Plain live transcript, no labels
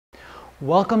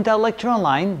Welcome to Lecture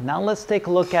Online. Now let's take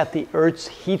a look at the Earth's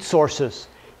heat sources.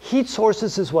 Heat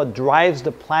sources is what drives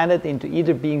the planet into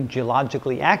either being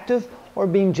geologically active or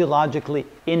being geologically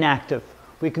inactive.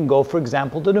 We can go, for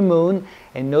example, to the moon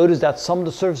and notice that some of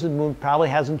the surface of the moon probably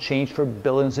hasn't changed for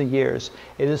billions of years.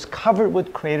 It is covered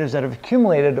with craters that have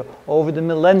accumulated over the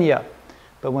millennia.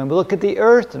 But when we look at the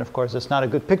Earth, and of course it's not a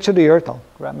good picture of the Earth, I'll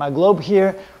grab my globe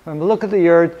here. When we look at the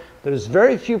Earth, there's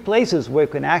very few places where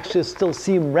you can actually still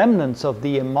see remnants of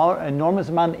the enormous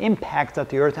amount of impact that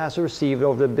the Earth has received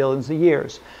over the billions of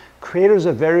years. Craters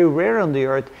are very rare on the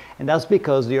Earth, and that's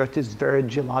because the Earth is very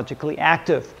geologically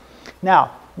active.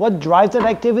 Now, what drives that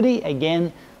activity?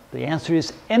 Again, the answer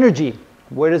is energy.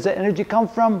 Where does that energy come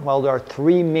from? Well, there are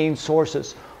three main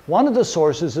sources. One of the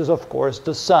sources is, of course,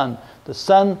 the sun. The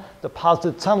sun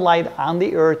deposits sunlight on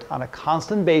the Earth on a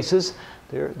constant basis.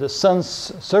 The sun's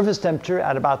surface temperature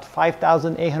at about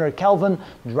 5,800 Kelvin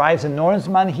drives an enormous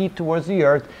amount of heat towards the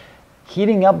Earth,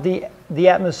 heating up the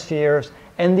atmospheres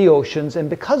and the oceans. And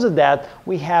because of that,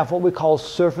 we have what we call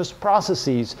surface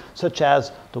processes, such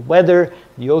as the weather,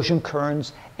 the ocean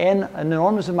currents, and an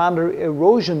enormous amount of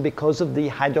erosion because of the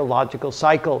hydrological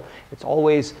cycle. It's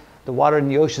always the water in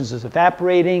the oceans is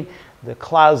evaporating, the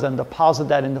clouds then deposit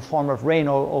that in the form of rain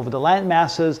over the land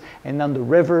masses, and then the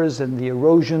rivers and the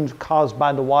erosion caused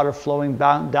by the water flowing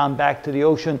down back to the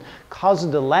ocean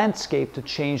causes the landscape to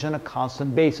change on a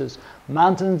constant basis.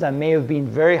 Mountains that may have been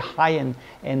very high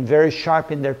and very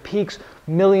sharp in their peaks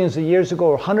millions of years ago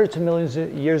or hundreds of millions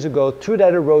of years ago through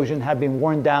that erosion have been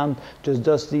worn down to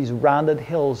just these rounded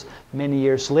hills many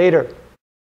years later.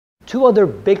 Two other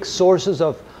big sources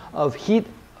of heat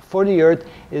for the Earth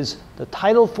is the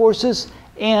tidal forces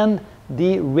and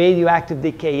the radioactive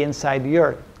decay inside the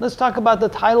Earth. Let's talk about the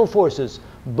tidal forces.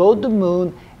 Both the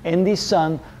moon and the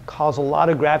sun cause a lot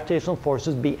of gravitational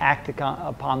forces to be acting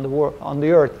on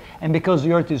the Earth. And because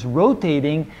the Earth is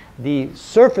rotating, the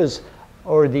surface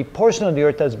or the portion of the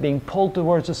Earth that's being pulled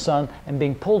towards the sun and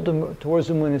being pulled towards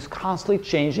the moon is constantly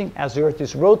changing. As the Earth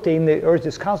is rotating, the Earth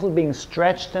is constantly being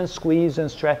stretched and squeezed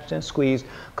and stretched and squeezed,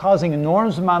 causing an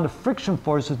enormous amount of friction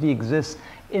forces to exist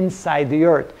inside the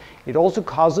Earth. It also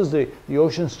causes the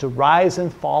oceans to rise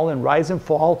and fall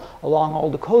along all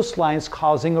the coastlines,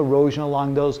 causing erosion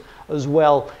along those as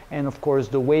well. And of course,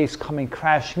 the waves coming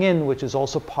crashing in, which is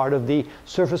also part of the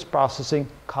surface processing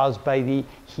caused by the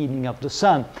heating of the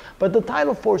sun. But the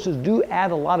tidal forces do add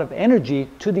a lot of energy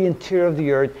to the interior of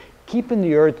the Earth, keeping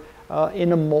the Earth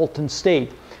in a molten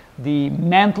state. The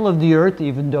mantle of the Earth,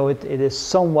 even though it is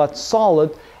somewhat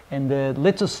solid, and the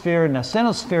lithosphere and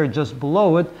asthenosphere just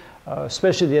below it,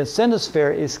 especially the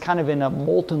asthenosphere, is kind of in a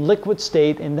molten liquid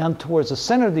state, and then towards the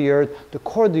center of the Earth, the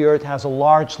core of the Earth has a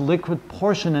large liquid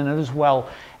portion in it as well.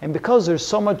 And because there's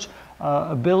so much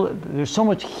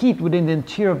heat within the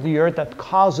interior of the Earth that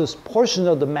causes portions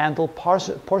of the mantle,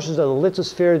 portions of the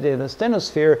lithosphere, the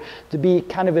asthenosphere, to be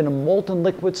kind of in a molten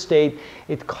liquid state,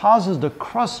 it causes the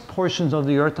crust portions of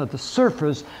the Earth at the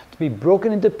surface to be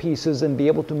broken into pieces and be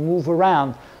able to move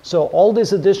around. So all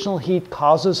this additional heat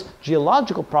causes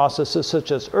geological processes such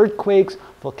as earthquakes,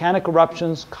 volcanic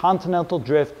eruptions, continental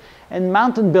drift, and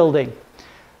mountain building.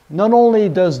 Not only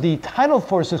does the tidal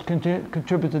forces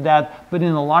contribute to that, but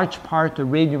in a large part the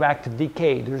radioactive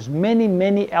decay. There's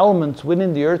many elements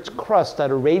within the Earth's crust that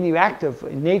are radioactive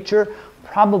in nature,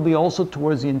 probably also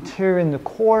towards the interior and the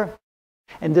core.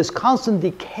 And this constant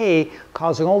decay,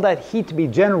 causing all that heat to be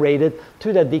generated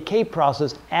through that decay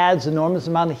process, adds an enormous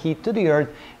amount of heat to the Earth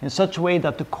in such a way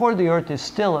that the core of the Earth is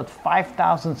still at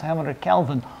 5,700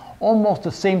 Kelvin, almost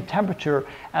the same temperature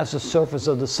as the surface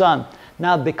of the sun.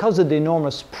 Now, because of the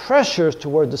enormous pressures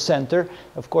toward the center,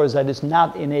 of course, that is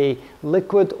not in a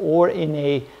liquid or in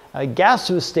a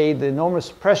gaseous state, the enormous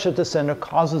pressure at the center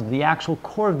causes the actual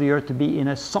core of the Earth to be in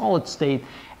a solid state.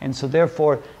 And so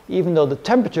therefore, even though the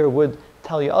temperature would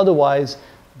tell you otherwise,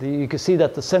 you can see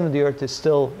that the center of the Earth is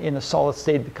still in a solid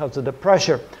state because of the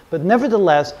pressure. But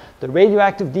nevertheless, the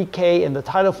radioactive decay and the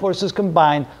tidal forces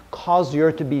combined cause the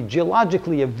Earth to be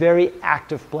geologically a very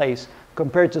active place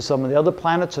compared to some of the other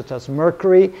planets such as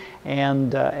Mercury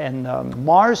and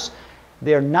Mars.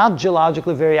 They are not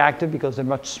geologically very active because they're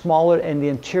much smaller, and the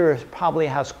interior probably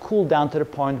has cooled down to the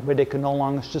point where they can no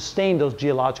longer sustain those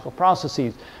geological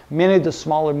processes. Many of the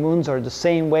smaller moons are the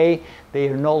same way. They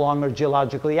are no longer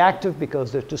geologically active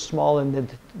because they're too small, and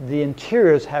the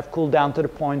interiors have cooled down to the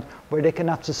point where they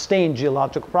cannot sustain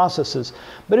geological processes.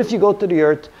 But if you go to the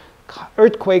Earth,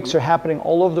 earthquakes are happening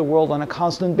all over the world on a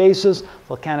constant basis.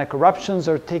 Volcanic eruptions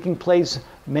are taking place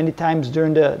many times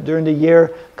during the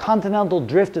year. Continental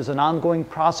drift is an ongoing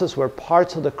process where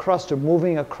parts of the crust are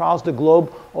moving across the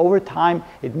globe over time.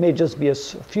 It may just be a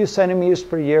few centimeters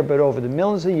per year, but over the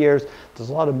millions of years, there's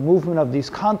a lot of movement of these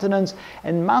continents.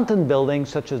 And mountain building,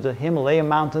 such as the Himalaya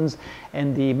mountains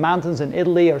and the mountains in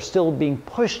Italy, are still being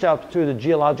pushed up through the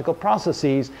geological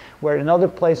processes, where in other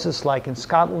places, like in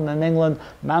Scotland and England,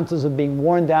 mountains are being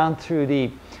worn down through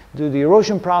the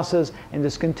erosion process, and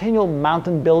this continual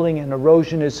mountain building and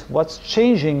erosion is what's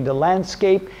changing the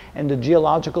landscape and the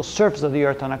geological surface of the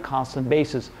Earth on a constant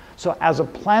basis. So as a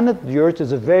planet, the Earth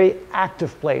is a very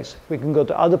active place. We can go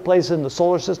to other places in the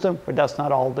solar system where that's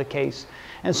not all the case.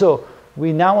 And so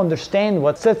we now understand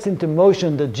what sets into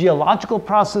motion the geological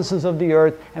processes of the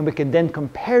Earth, and we can then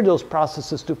compare those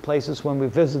processes to places when we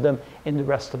visit them in the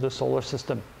rest of the solar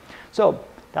system. So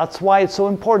that's why it's so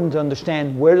important to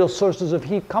understand where those sources of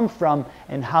heat come from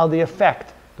and how they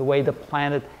affect the way the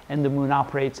planet and the moon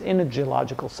operates in a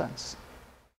geological sense.